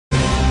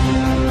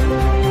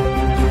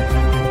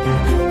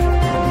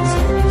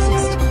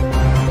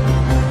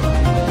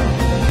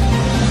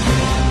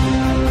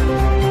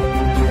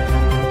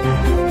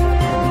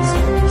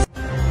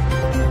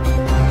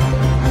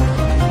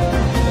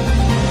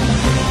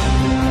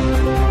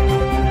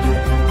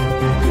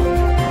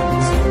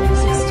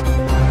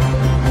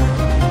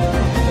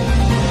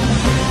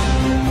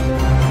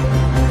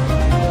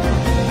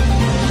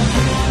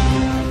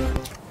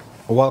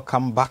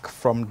Welcome back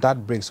from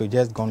that break. So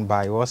just gone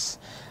by was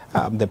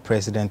the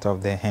president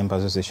of the Hemp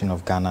Association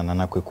of Ghana,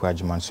 Nana Kweku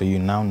Agyeman. So you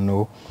now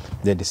know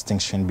the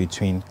distinction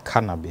between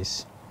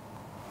cannabis,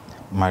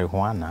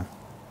 marijuana,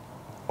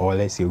 or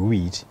let's say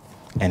weed,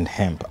 and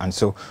hemp. And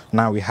so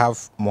now we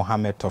have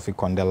Mohammed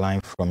Thoufiq on the line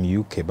from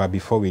UK. But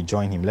before we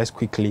join him, let's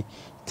quickly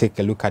take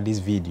a look at this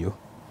video.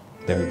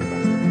 There we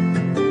go.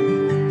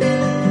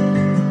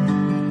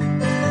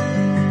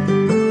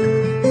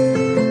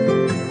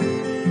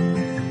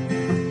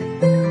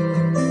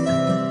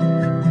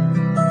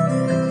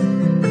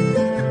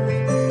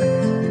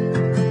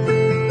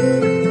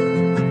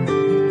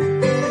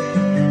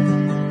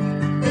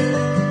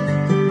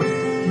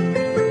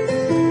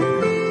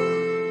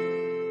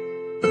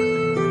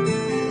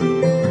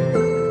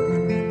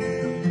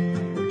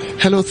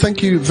 Hello,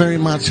 thank you very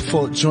much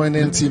for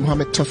joining Team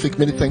Mohammed Thoufiq.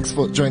 Many thanks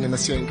for joining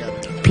us here in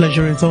Ghana.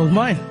 Pleasure is all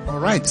mine. All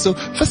right, so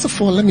first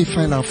of all, let me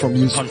find out from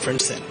you.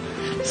 Conferencing.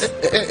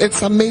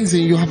 It's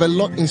amazing. You have a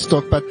lot in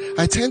stock, but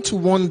I tend to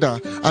wonder.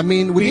 I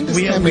mean,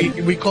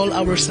 we call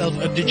ourselves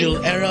a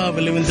digital era.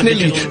 We live in the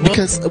digital world.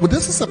 Because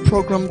this is a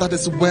program that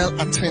is well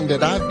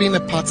attended. I've been a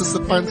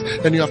participant,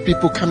 and you have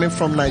people coming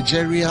from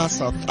Nigeria,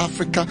 South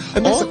Africa.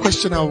 And that's a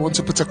question I want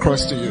to put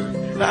across to you.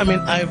 I mean,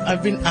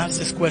 I've been asked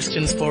these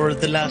questions for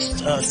the last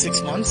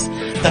 6 months.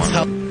 That's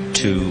how.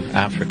 To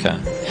Africa.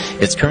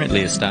 It's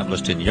currently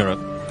established in Europe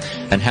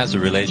and has a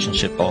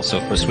relationship also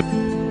for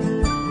Sweden.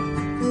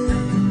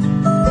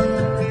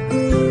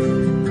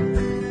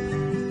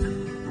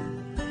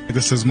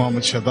 This is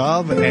Mohammed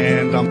Shadab,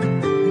 and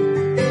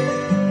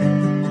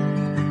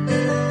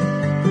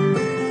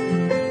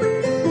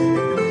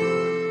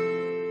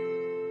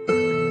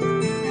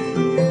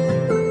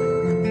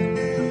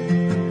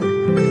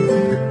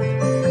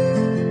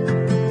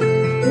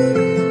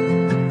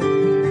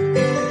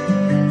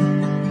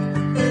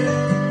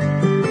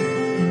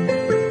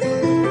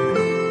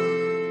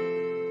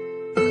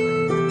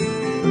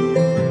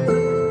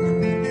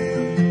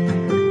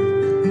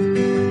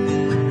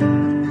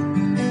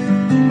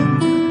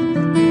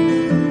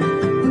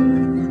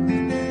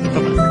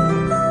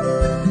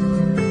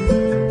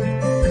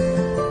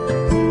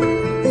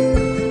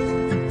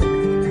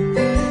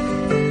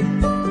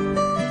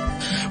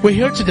we're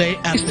here today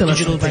at the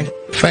Digital Bank.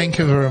 Thank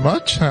you very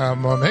much,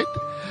 Mohammed.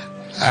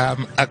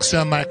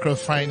 Axiom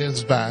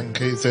Microfinance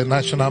Bank is a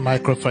national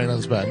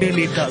microfinance bank.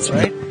 Really it does,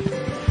 right?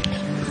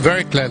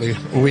 Very clearly,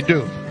 we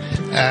do.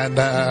 And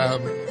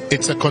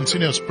it's a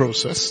continuous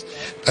process.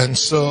 And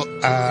so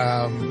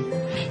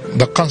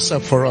the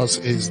concept for us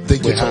is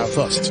digital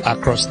first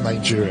across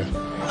Nigeria.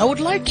 I would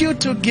like you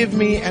to give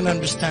me an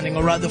understanding,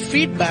 or rather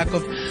feedback,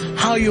 of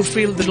how you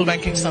feel the Digital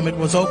Banking Summit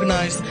was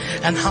organized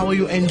and how are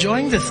you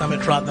enjoying the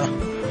summit, rather.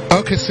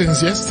 Okay,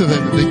 since yesterday,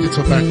 the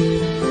Digital Bank.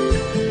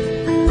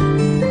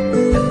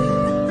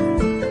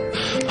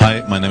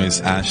 Hi, my name is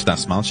Ash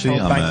Dasmalchi.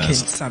 I'm Banking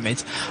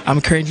Summit.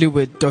 I'm currently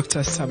with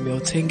Dr. Samuel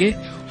Tenge,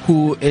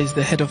 who is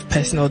the head of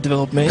personal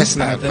development.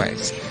 Personal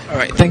advice. All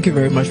right, thank you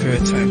very much for your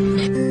time.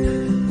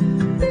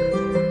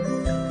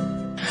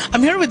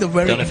 I'm here with a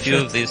very... Done a few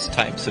of these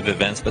types of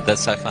events, but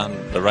that's I found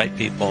the right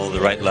people, the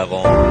right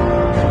level.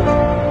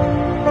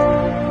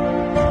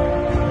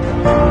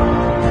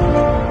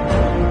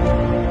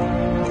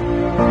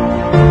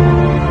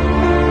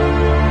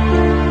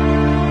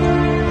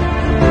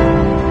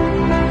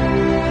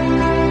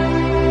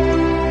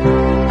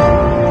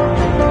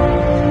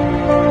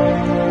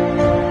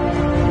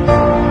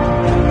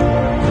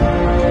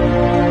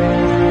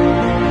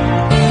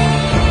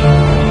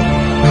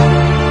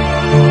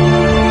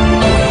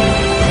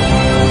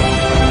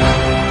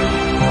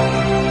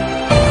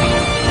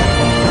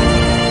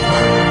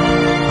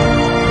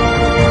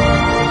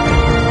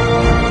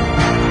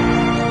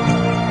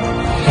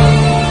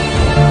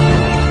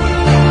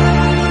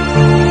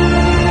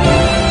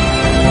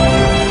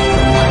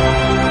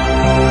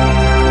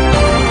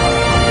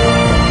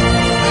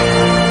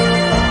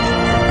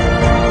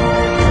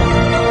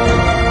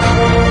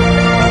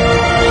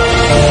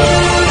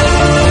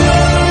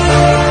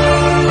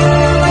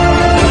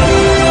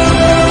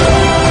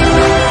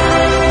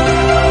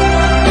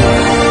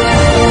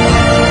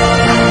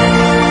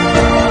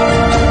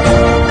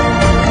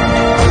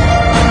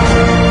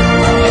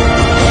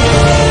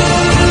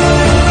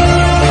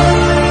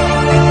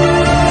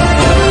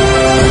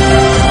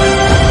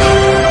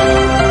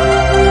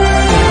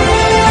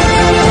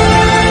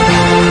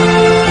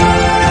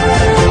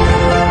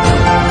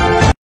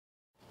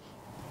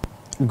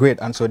 Great,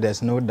 and so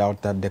there's no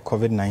doubt that the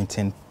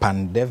COVID-19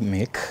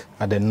 pandemic,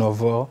 the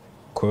novel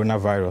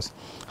coronavirus,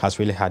 has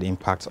really had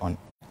impact on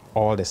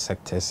all the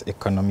sectors,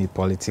 economy,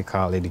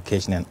 political,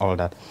 education, and all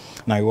that.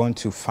 Now, I want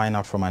to find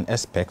out from an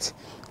expert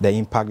the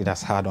impact it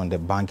has had on the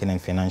banking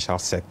and financial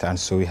sector. And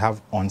so we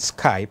have on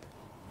Skype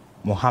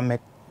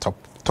Mohammed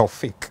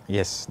Thoufiq.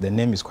 Yes, the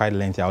name is quite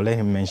lengthy. I'll let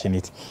him mention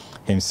it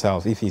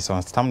himself if he's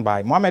on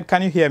standby. Mohammed,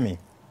 can you hear me?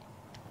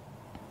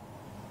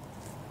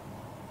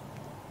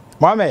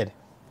 Mohammed?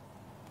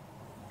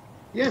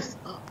 Yes.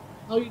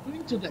 How are you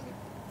doing today?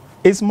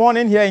 It's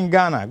morning here in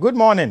Ghana. Good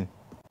morning.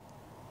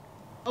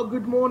 Oh,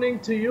 good morning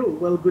to you.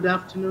 Well, good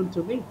afternoon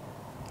to me.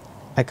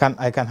 I can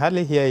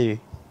hardly hear you.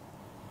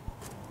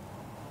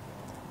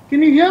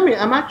 Can you hear me?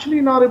 I'm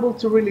actually not able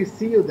to really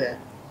see you there.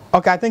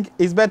 Okay, I think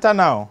it's better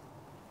now.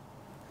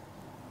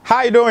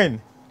 How you doing?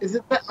 Is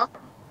it better?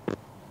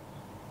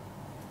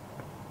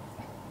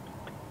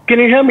 Can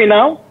you hear me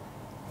now?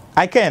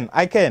 I can.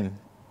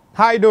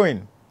 How you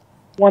doing?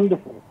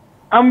 Wonderful.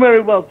 I'm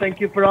very well.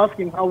 Thank you for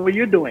asking. How are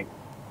you doing?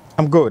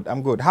 I'm good.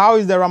 How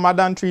is the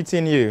Ramadan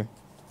treating you?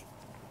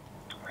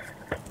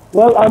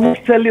 Well, I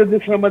must tell you,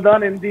 this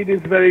Ramadan indeed is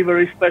very,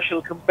 very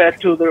special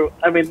compared to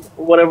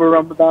whatever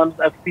Ramadans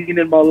I've seen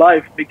in my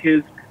life,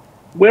 because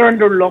we're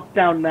under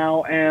lockdown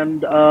now,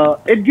 and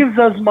it gives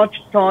us much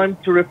time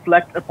to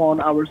reflect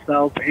upon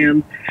ourselves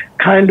and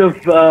kind of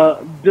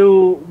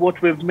do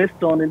what we've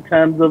missed on in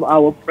terms of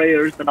our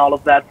prayers and all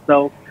of that.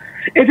 So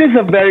it is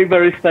a very,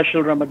 very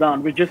special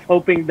Ramadan. We're just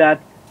hoping that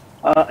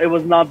it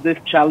was not this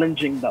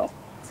challenging, though.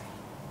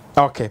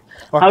 Okay.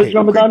 How's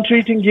Ramadan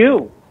treating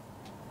you?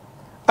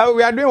 Oh,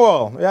 we are doing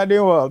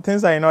well.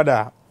 Things are in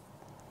order.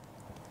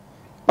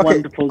 Okay,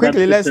 wonderful.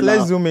 Quickly, let's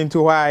zoom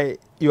into why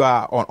you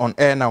are on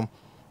air now.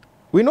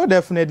 We know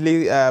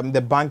definitely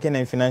the banking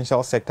and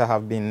financial sector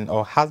has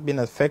been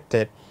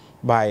affected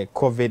by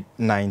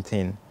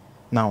COVID-19.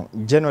 Now,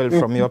 generally,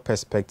 from your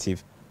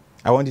perspective,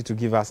 I want you to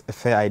give us a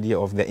fair idea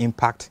of the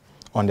impact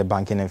on the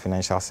banking and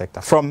financial sector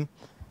from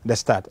the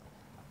start.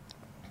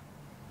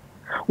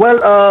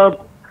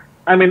 Well,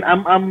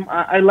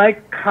 I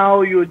like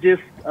how you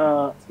just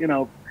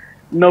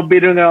no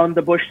beating around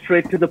the bush,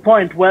 straight to the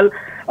point. Well,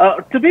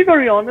 to be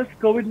very honest,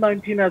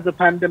 COVID-19 as a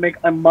pandemic,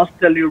 I must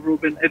tell you,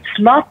 Ruben, it's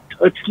not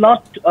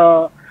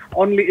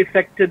only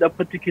affected a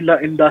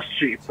particular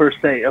industry per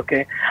se.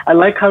 Okay, I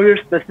like how you're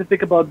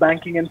specific about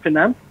banking and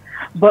finance,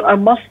 but I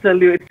must tell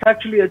you, it's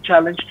actually a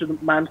challenge to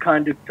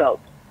mankind itself,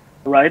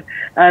 right?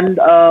 And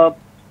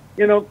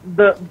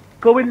the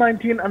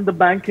COVID-19 and the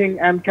banking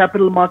and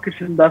capital markets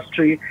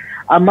industry,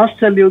 I must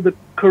tell you, the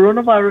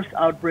coronavirus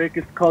outbreak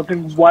is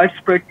causing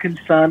widespread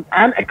concern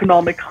and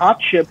economic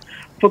hardship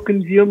for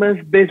consumers,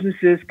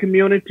 businesses,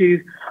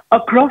 communities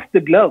across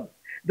the globe.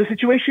 The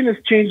situation is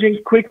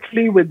changing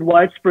quickly with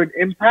widespread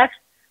impacts,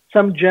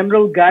 some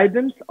general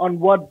guidance on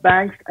what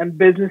banks and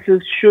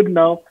businesses should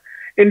know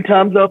in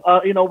terms of,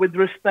 with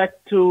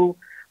respect to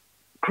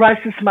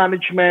crisis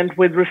management,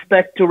 with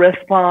respect to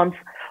response,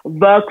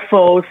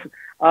 workforce,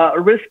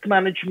 risk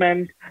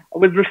management,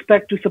 with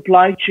respect to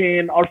supply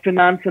chain or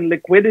finance and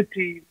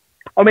liquidity,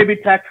 or maybe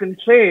tax and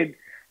trade,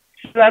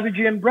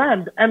 strategy and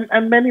brand,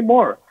 and many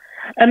more.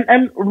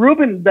 And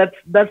Ruben,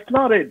 that's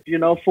not it,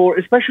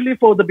 especially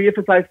for the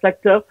BFSI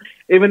sector,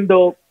 even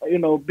though,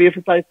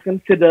 BFSI is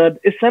considered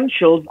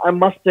essentials, I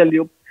must tell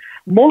you,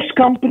 most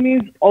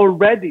companies,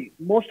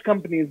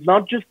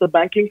 not just the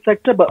banking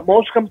sector, but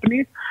most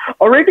companies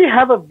already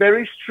have a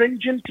very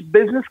stringent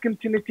business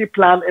continuity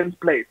plan in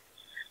place,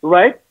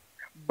 right?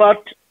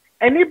 But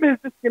any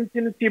business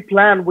continuity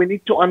plan, we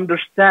need to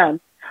understand,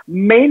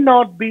 may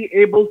not be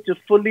able to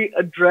fully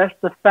address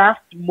the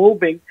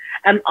fast-moving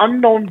and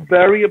unknown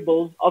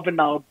variables of an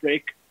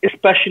outbreak,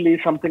 especially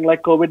something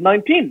like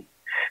COVID-19.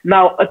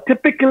 Now, a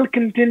typical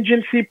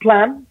contingency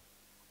plan,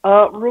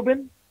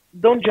 Ruben,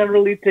 don't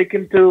generally take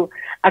into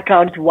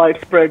account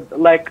widespread,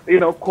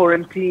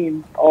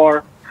 quarantines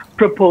or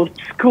proposed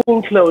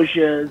school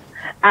closures,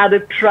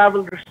 added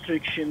travel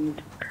restrictions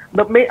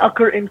that may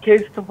occur in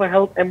case of a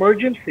health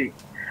emergency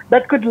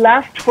that could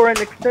last for an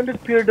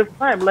extended period of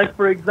time. Like,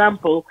 for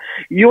example,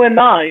 you and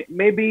I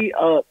may be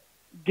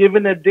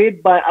given a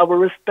date by our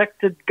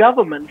respected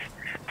governments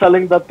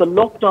telling that the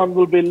lockdown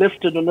will be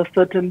lifted on a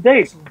certain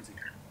date.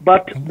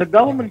 But the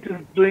government is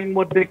doing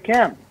what they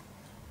can.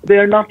 They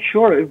are not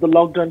sure if the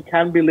lockdown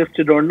can be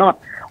lifted or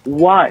not.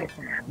 Why?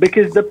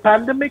 Because the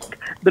pandemic,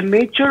 the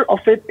nature of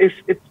it is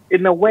it's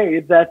in a way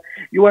that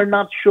you are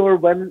not sure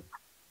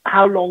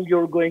how long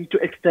you're going to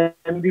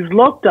extend these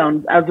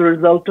lockdowns, as a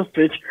result of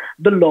which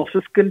the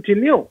losses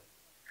continue.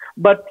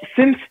 But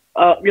since,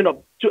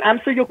 to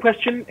answer your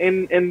question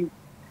in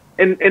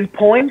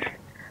points,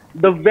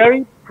 the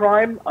very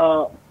prime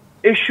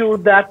issue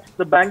that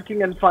the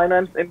banking and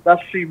finance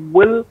industry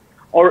will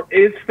or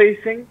is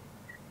facing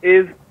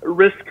is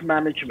risk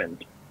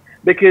management.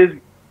 Because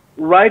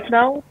right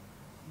now,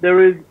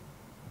 there is...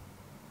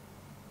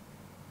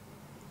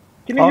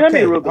 Can you hear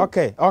me, Ruben?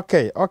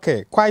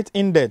 Okay. Quite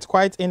in depth.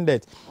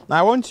 Now,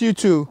 I want you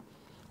to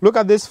look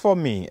at this for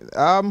me.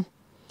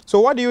 So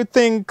what do you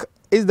think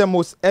is the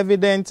most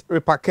evident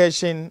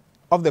repercussion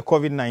of the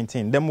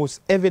COVID-19? The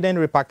most evident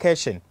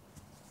repercussion?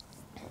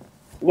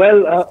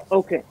 Well,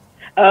 okay.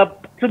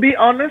 To be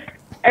honest,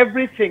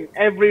 every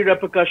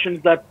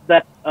repercussion that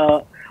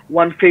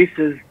one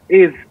faces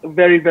is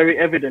very, very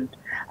evident.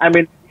 I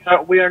mean,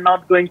 we are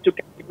not going to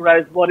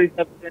categorize what is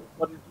evident,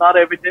 what is not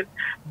evident.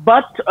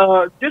 But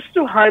just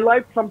to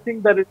highlight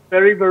something that is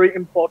very, very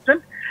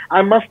important,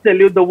 I must tell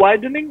you, the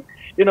widening,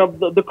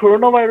 the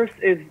coronavirus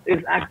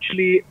is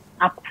actually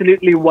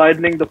absolutely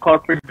widening the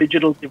corporate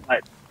digital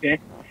divide. Okay.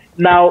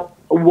 Now,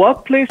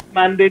 workplace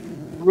mandate,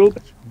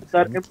 Ruben,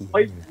 that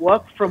employees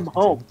work from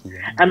home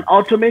and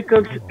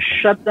automakers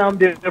shut down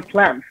their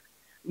plants,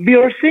 we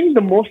are seeing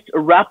the most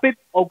rapid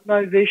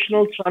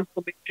organizational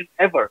transformation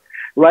ever,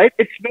 right?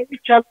 It's very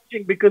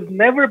challenging because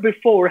never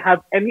before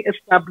have any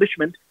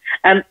establishment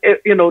and,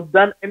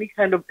 done any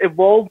kind of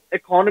evolved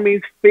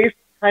economies faced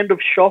the kind of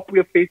shock we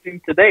are facing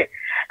today.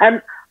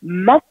 And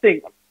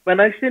nothing,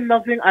 when I say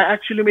nothing, I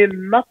actually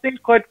mean nothing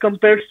quite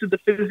compares to the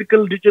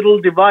physical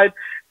digital divide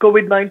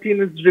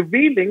COVID-19 is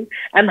revealing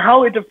and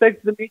how it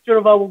affects the nature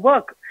of our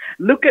work.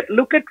 Look at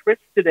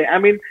risk today. I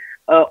mean,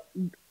 a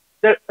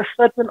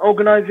certain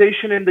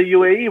organization in the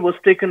UAE was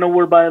taken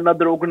over by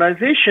another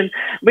organization,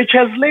 which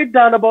has laid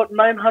down about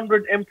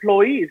 900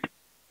 employees.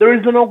 There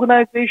is an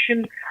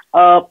organization,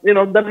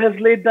 that has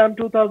laid down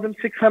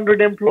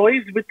 2,600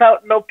 employees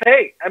without no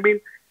pay. I mean,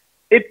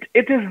 it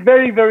is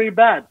very, very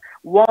bad.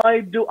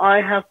 Why do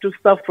I have to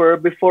suffer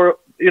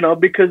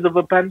because of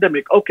a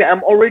pandemic? Okay,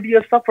 I'm already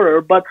a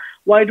sufferer, but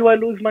why do I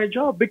lose my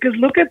job? Because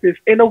look at this.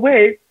 In a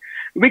way,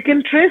 we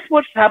can trace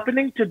what's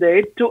happening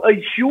today to a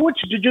huge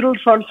digital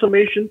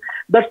transformation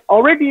that's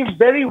already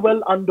very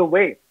well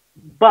underway.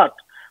 But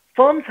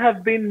firms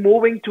have been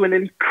moving to an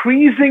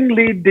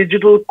increasingly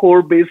digital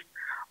core based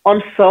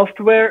on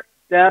software,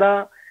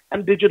 data,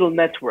 and digital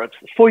networks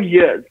for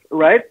years,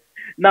 right?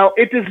 Now,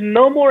 it is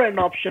no more an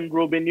option,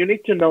 Ruben. You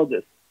need to know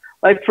this.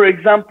 Like, for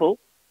example,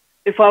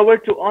 if I were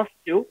to ask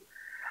you,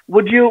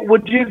 would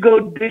you go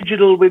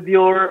digital with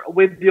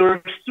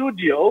your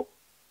studio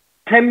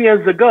 10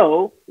 years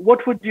ago,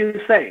 what would you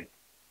say?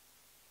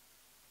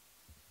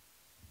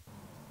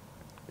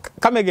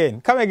 Come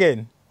again.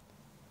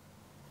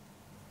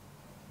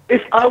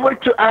 If I were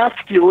to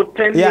ask you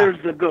 10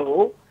 years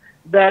ago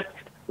that,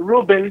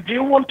 Ruben, do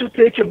you want to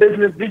take your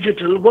business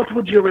digital, what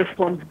would your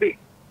response be?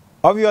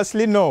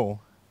 Obviously, no.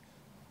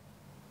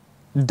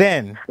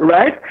 Then.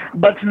 Right?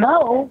 But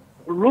now,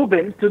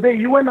 Ruben, today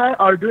you and I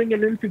are doing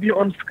an interview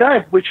on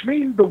Skype, which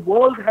means the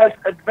world has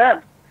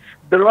advanced.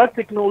 There are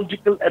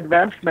technological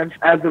advancements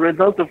as a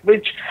result of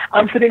which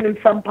I'm sitting in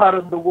some part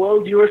of the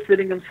world, you're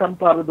sitting in some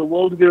part of the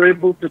world, we're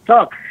able to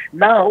talk.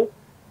 Now,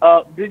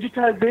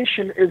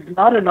 digitization is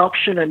not an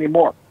option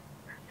anymore.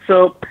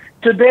 So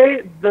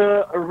today,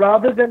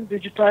 rather than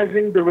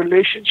digitizing the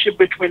relationship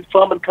between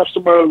firm and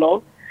customer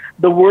alone,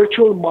 the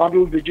virtual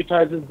model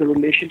digitizes the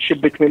relationship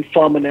between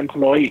firm and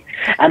employee.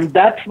 And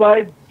that's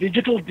why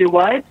digital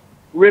divide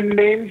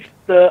remains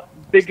the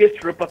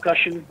biggest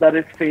repercussions that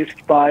is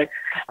faced by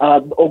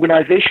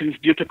organizations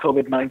due to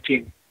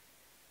COVID-19.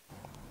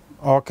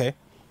 Okay,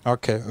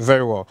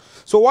 very well.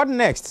 So what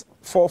next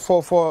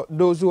for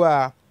those who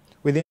are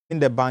within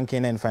the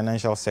banking and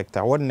financial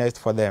sector? What next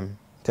for them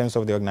in terms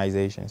of the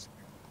organizations?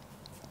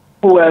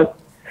 Well,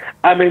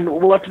 I mean,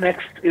 what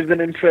next is an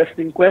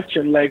interesting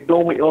question. Like,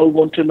 don't we all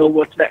want to know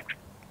what's next?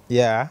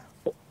 Yeah.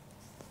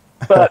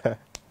 But,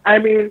 I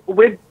mean,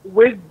 with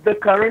the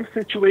current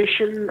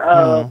situation,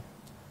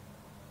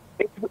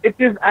 it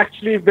is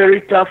actually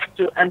very tough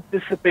to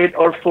anticipate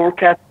or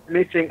forecast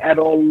anything at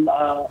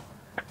all,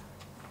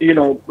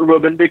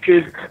 Ruben,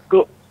 because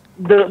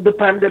the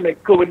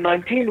pandemic,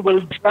 COVID-19,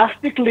 will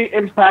drastically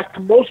impact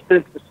most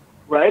businesses,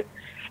 right?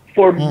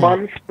 For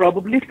months,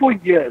 probably for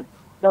years.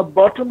 Now,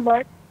 bottom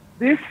line,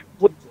 this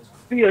would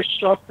be a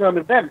short-term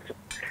event.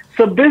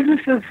 So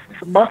businesses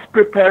must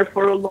prepare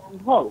for a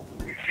long haul.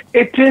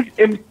 It is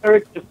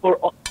imperative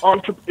for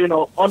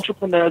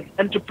entrepreneurs,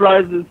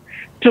 enterprises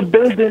to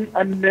build in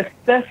a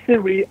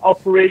necessary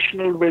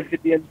operational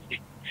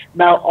resiliency.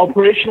 Now,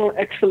 operational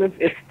excellence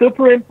is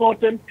super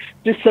important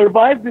to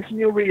survive this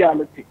new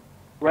reality,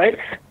 right?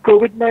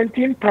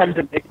 COVID-19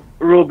 pandemic,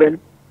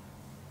 Ruben,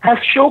 has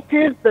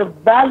showcased the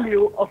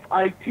value of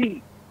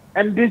IT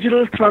and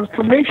digital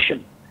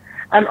transformation.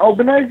 And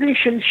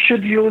organizations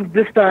should use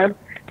this time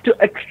to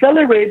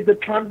accelerate the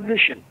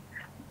transition.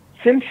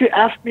 Since you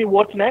asked me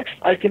what next,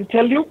 I can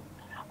tell you,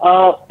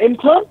 in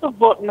terms of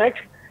what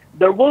next,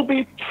 there will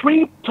be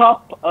 3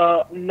 top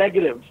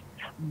negatives.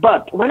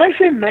 But when I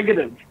say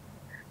negatives,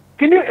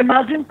 can you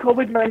imagine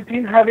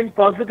COVID-19 having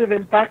positive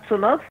impacts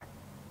on us?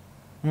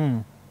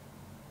 Do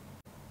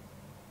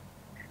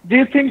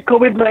you think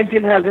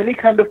COVID-19 has any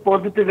kind of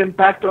positive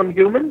impact on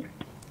humans?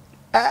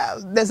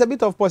 There's a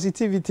bit of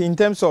positivity in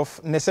terms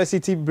of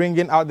necessity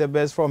bringing out the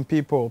best from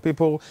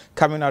people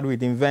coming out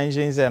with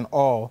inventions and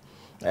all,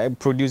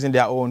 producing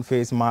their own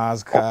face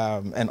mask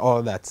and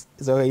all that.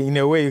 So in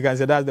a way, you can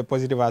say that's the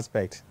positive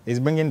aspect. It's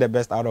bringing the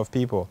best out of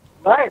people.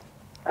 Right.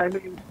 I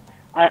mean,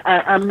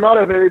 I'm not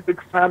a very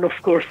big fan, of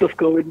course, of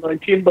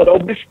COVID-19, but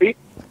obviously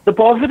the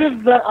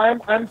positives that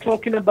I'm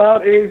talking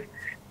about is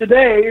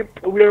today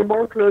we are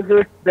more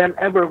closer than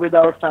ever with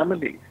our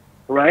families.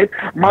 Right?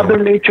 Mother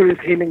Nature is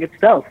healing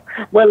itself.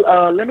 Well,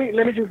 let me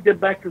just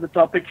get back to the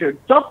topic here.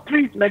 Top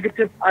 3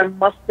 negatives, I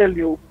must tell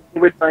you,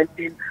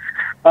 COVID-19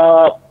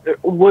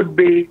 would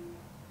be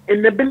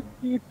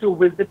inability to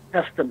visit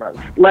customers.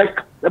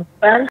 Like, the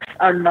banks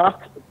are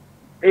not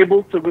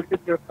able to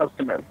visit their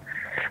customers.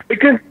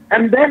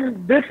 And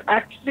then this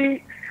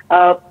actually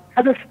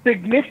had a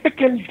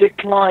significant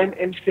decline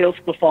in sales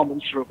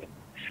performance, Ruben.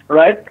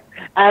 right?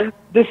 And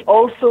this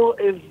also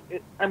is,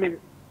 I mean,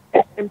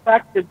 it's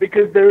impacted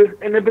because there is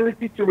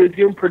inability to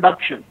resume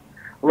production,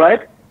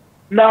 right?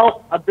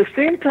 Now, at the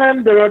same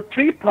time, there are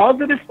three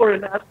positives for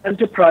an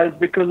enterprise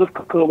because of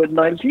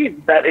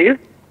COVID-19. That is,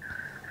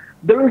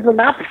 there is an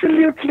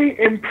absolutely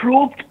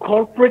improved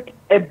corporate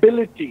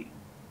ability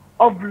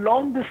of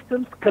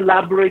long-distance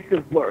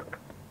collaborative work.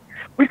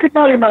 We could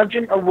not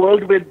imagine a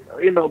world with,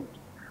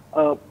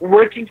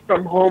 working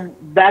from home,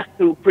 that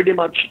to pretty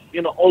much,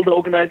 all the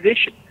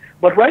organization.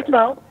 But right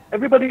now,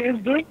 everybody is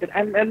doing it,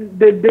 and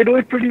they do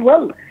it pretty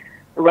well,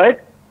 right?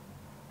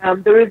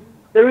 And there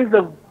is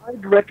a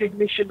wide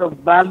recognition of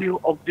value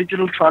of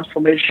digital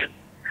transformation.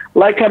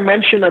 Like I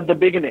mentioned at the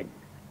beginning,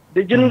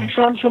 digital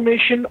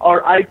transformation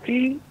or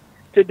IT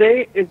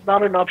today is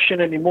not an option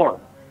anymore.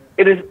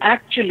 It is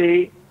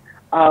actually,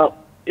 a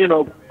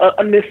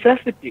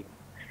necessity.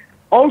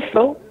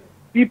 Also,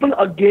 people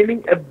are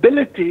gaining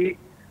ability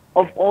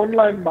of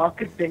online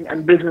marketing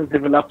and business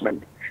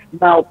development.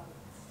 Now,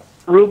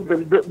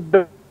 Ruben,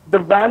 the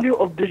value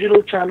of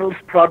digital channels,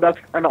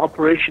 products, and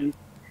operations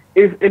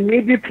is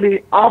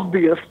immediately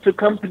obvious to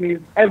companies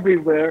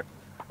everywhere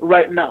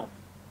right now.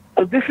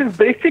 So this is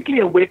basically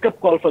a wake-up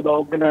call for the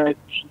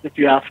organization, if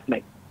you ask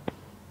me.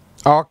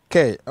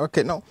 Okay.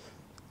 Now,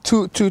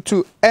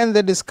 to end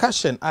the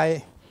discussion,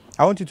 I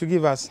want you to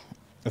give us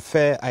a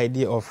fair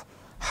idea of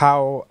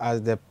how,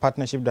 as the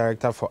partnership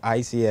director for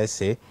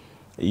ICSA,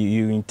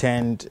 you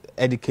intend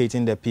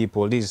educating the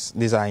people.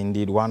 These are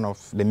indeed one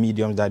of the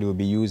mediums that you'll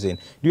be using.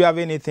 Do you have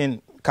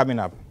anything coming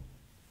up?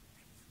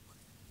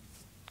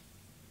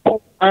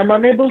 I'm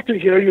unable to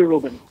hear you,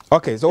 Ruben.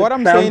 Okay, so what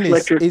I'm saying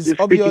is, it's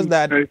obvious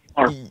that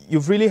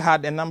you've really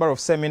had a number of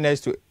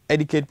seminars to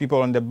educate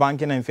people on the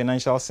banking and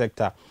financial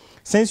sector.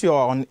 Since you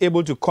are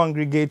unable to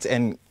congregate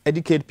and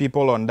educate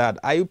people on that,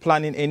 are you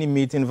planning any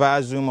meeting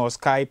via Zoom or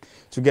Skype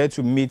to get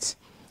to meet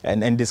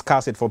and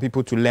discuss it for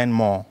people to learn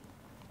more?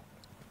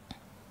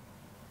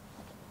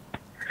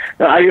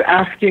 Are you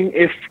asking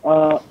if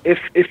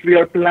we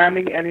are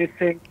planning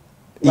anything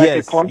like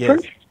a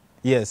conference?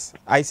 Yes,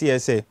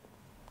 ICSA.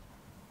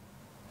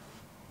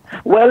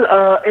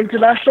 Well,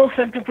 International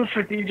Center for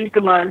Strategic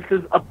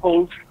Alliances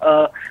upholds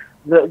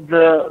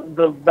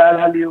the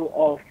value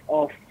of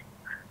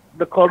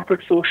the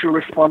corporate social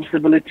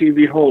responsibility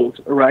we hold,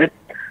 right?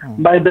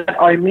 By that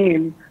I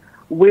mean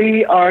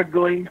we are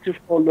going to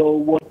follow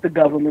what the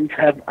governments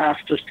have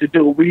asked us to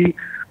do.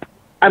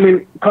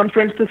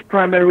 Conferences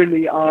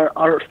primarily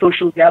are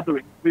social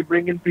gatherings. We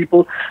bring in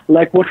people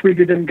like what we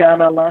did in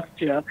Ghana last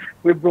year.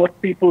 We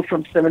brought people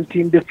from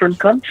 17 different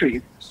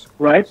countries,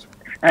 right?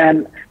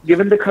 And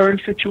given the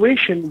current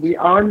situation, we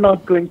are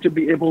not going to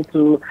be able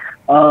to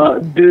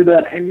do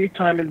that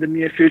anytime in the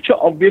near future.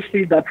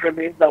 Obviously, that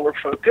remains our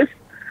focus.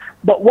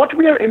 But what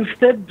we are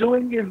instead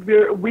doing is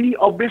we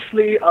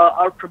obviously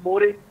are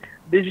promoting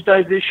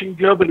digitization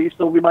globally,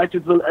 so we might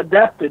as well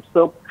adapt it.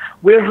 So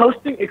we're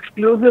hosting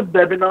exclusive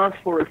webinars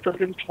for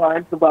certain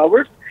clients of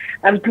ours,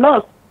 and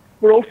plus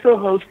we're also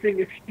hosting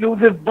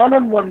exclusive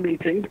one-on-one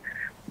meetings.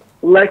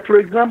 Like, for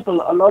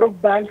example, a lot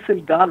of banks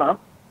in Ghana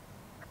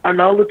are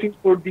now looking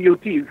for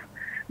DOTs.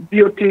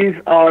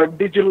 DOTs are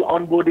digital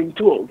onboarding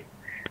tools.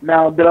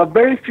 Now, there are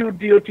very few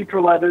DOT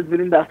providers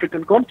within the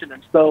African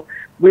continent. So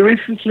we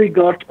recently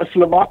got a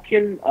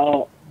Slovakian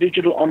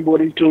digital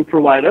onboarding tool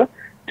provider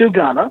to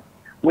Ghana.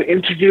 We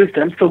introduced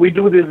them, so we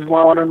do these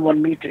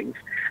one-on-one meetings.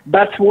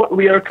 That's what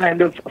we are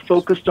kind of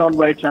focused on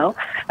right now.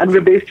 And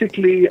we're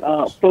basically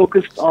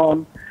focused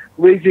on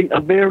raising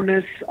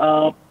awareness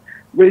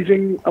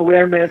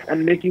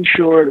and making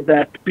sure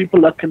that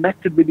people are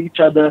connected with each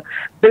other,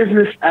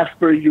 business as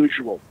per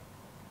usual.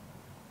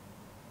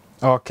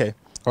 Okay.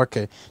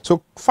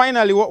 So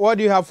finally, what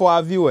do you have for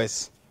our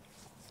viewers?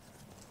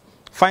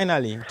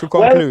 Finally, to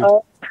conclude.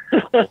 Well,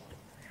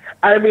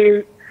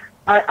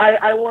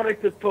 I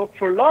wanted to talk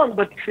for long,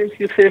 but since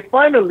you say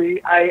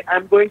finally,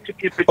 I'm going to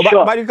keep it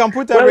short. But you can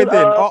put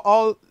everything,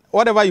 all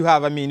whatever you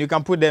have. You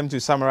can put them to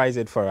summarize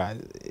it for us.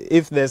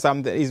 If there's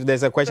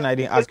a question I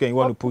didn't ask you and you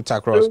want to put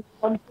across.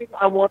 One thing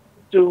I wanted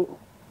to,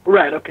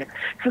 right? Okay.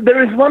 So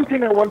there is one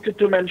thing I wanted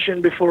to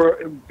mention before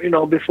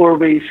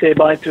we say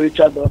bye to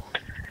each other.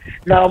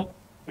 Now,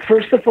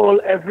 first of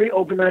all, every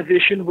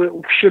organization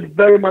should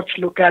very much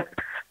look at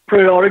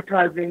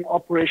prioritizing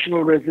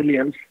operational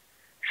resilience.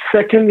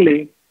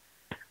 Secondly,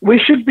 we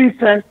should be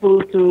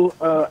thankful to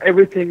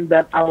everything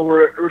that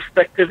our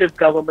respective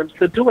governments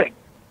are doing,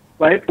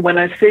 right? When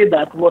I say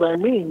that, what I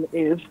mean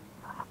is,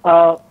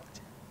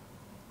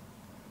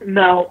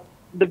 now,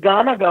 the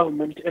Ghana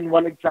government, in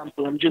one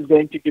example, I'm just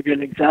going to give you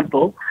an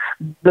example,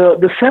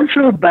 the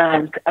central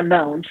bank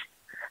announced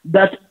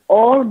that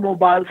all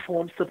mobile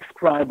phone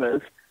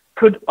subscribers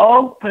could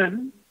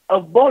open a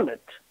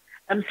wallet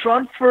and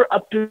transfer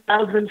up to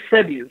 1,000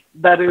 cedis.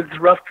 That is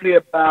roughly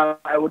about,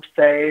 I would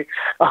say,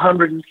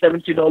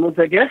 $170,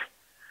 I guess.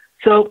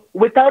 So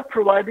without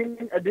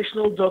providing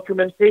additional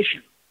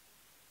documentation.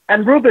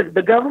 And Ruben,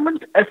 the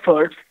government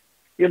efforts,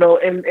 in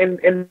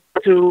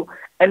to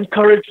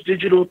encourage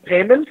digital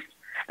payments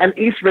and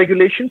ease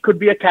regulation could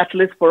be a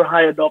catalyst for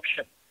high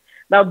adoption.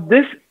 Now,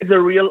 this is a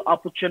real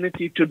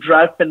opportunity to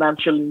drive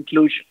financial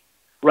inclusion,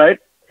 right?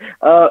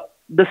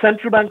 The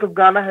Central Bank of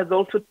Ghana has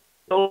also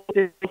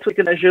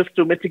taken measures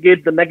to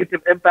mitigate the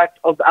negative impact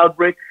of the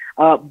outbreak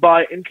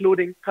by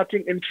including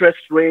cutting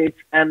interest rates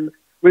and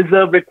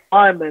reserve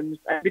requirements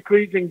and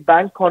decreasing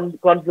bank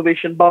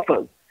conservation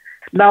buffers.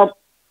 Now,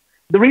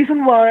 the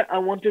reason why I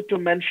wanted to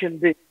mention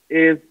this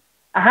is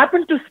I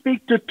happened to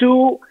speak to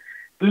two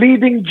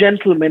leading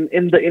gentlemen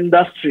in the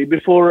industry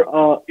before,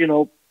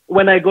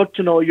 when I got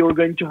to know you were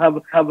going to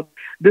have a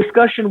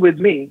discussion with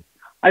me.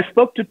 I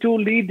spoke to two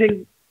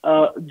leading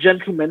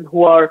gentlemen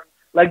who are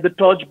like the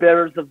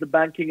torchbearers of the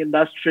banking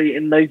industry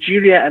in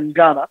Nigeria and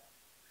Ghana.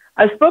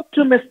 I spoke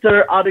to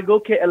Mr.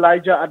 Adegoke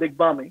Elijah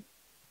Adegbami,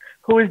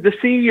 who is the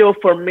CEO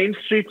for Main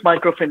Street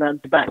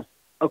Microfinance Bank.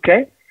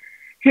 Okay,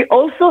 he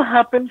also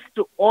happens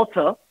to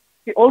author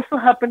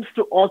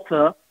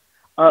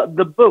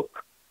the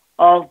book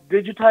of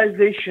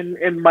digitization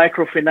in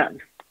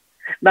microfinance.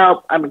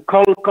 Now, I mean,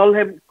 call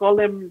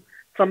him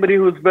somebody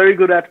who's very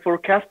good at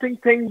forecasting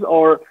things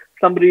or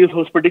somebody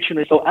whose prediction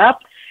is so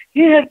apt.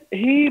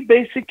 He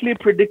basically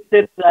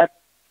predicted that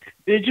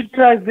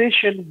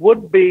digitization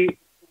would be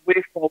the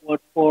way forward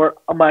for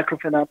a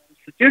microfinance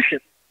institution.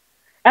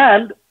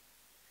 And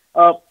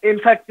in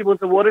fact, he was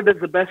awarded as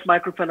the best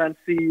microfinance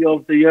CEO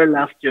of the year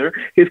last year.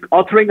 He's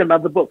authoring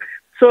another book.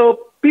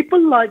 So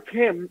people like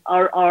him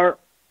are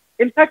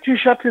in fact, he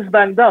shut his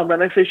bank down.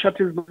 When I say shut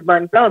his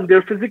bank down,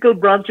 their physical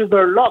branches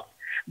are locked.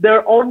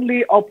 They're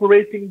only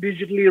operating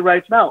digitally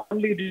right now.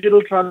 Only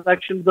digital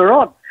transactions are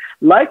on.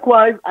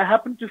 Likewise, I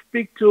happen to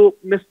speak to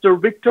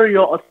Mr. Victor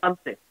Yo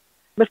Asante.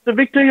 Mr.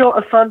 Victor Yo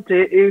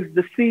Asante is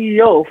the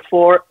CEO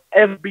for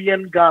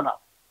FBN Ghana,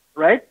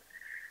 right?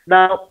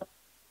 Now,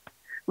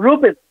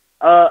 Ruben,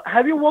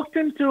 have you walked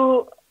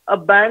into a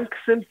bank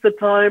since the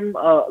time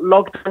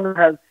lockdown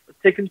has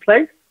taken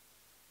place?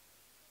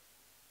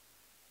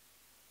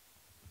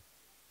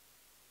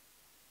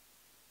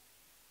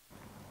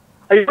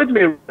 Are you with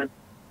me, Ruben?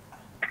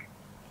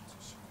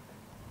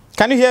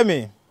 Can you hear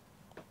me?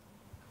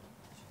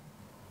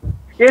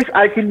 Yes,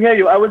 I can hear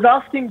you. I was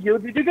asking you,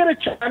 did you get a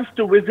chance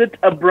to visit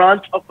a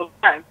branch of a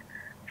bank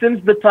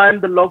since the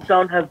time the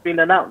lockdown has been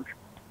announced?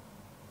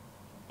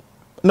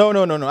 No.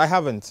 I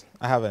haven't.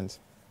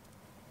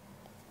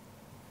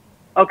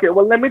 Okay,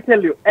 well, let me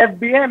tell you,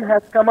 FBN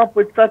has come up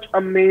with such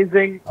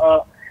amazing,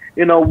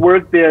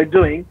 work they are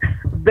doing.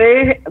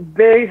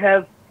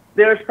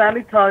 They're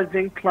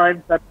sanitizing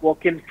clients that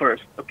walk in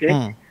first,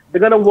 okay?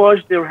 They're going to wash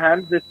their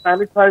hands. They're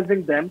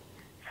sanitizing them.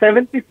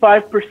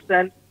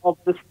 75% of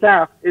the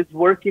staff is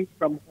working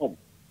from home.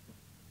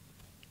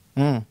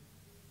 And,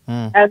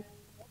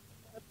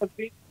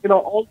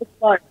 all the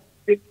clients,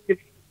 they give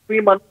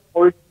 3 months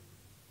or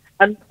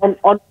and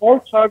on all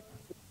charges.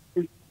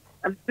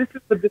 And this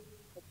is the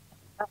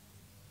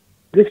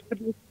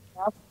distribution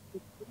staff.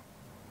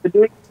 They're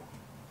doing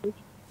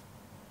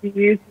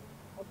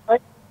online.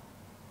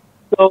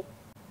 So,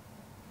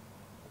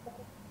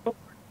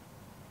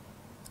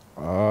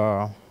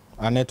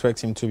 our network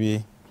seems to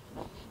be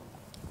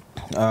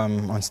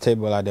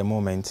unstable at the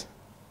moment.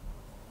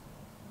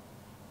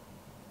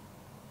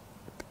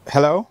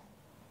 Hello?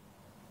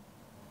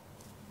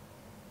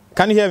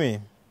 Can you hear me?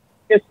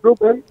 Yes,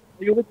 Ruben,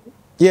 are you with me?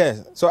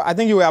 Yes. So I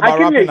think you were about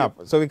wrapping up,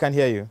 so we can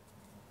hear you.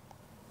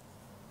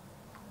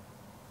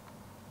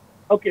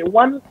 Okay,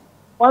 one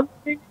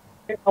thing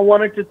I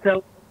wanted to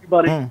tell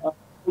everybody, all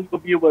the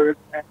viewers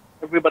and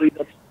everybody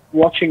that's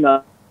watching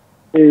us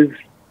is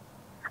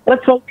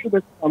let's all be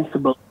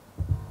responsible,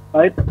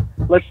 right?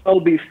 Let's all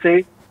be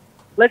safe.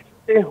 Let's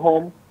stay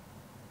home.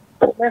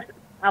 Let's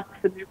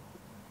absolutely,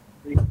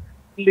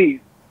 please,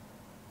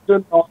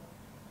 do not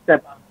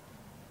step out.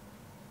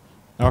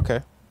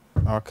 Okay.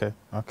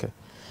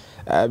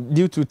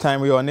 Due to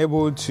time, we are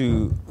unable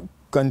to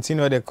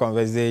continue the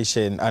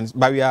conversation,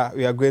 but we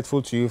are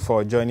grateful to you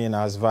for joining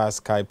us via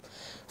Skype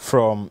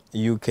from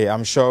UK.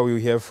 I'm sure we'll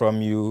hear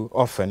from you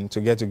often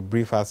to get to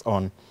brief us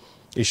on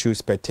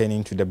issues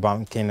pertaining to the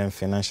banking and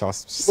financial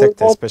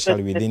sector,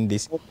 especially within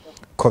this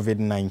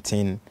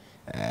COVID-19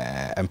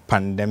 and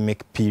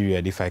pandemic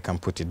period, if I can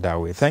put it that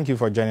way. Thank you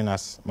for joining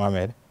us,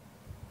 Mohammed.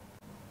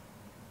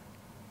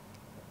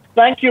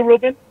 Thank you,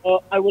 Ruben.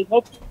 I will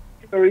hope to see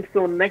you very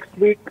soon. Next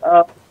week,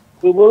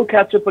 we will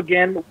catch up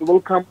again. We will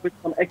come with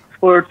some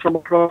experts from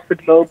across the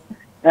globe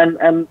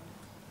and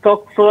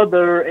talk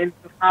further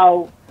into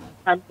how the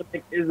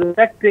pandemic is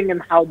affecting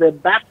and how they're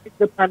battling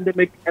the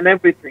pandemic and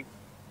everything.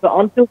 So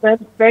until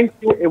then, thank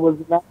you. It was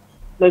a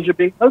pleasure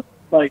being hosted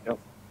by you.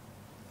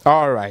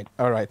 All right.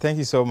 Thank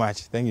you so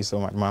much.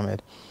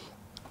 Mohammed.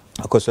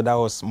 Okay, so that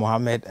was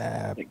Mohammed,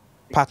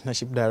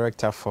 Partnership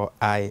Director for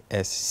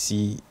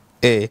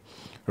ISCA,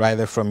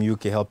 rather from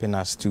UK, helping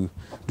us to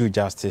do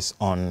justice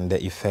on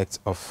the effects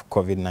of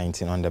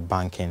COVID-19 on the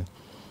banking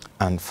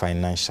and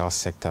financial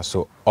sector.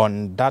 So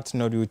on that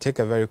note, we'll take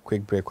a very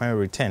quick break. When we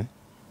return,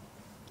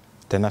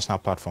 the national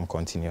platform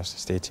continues.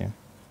 Stay tuned.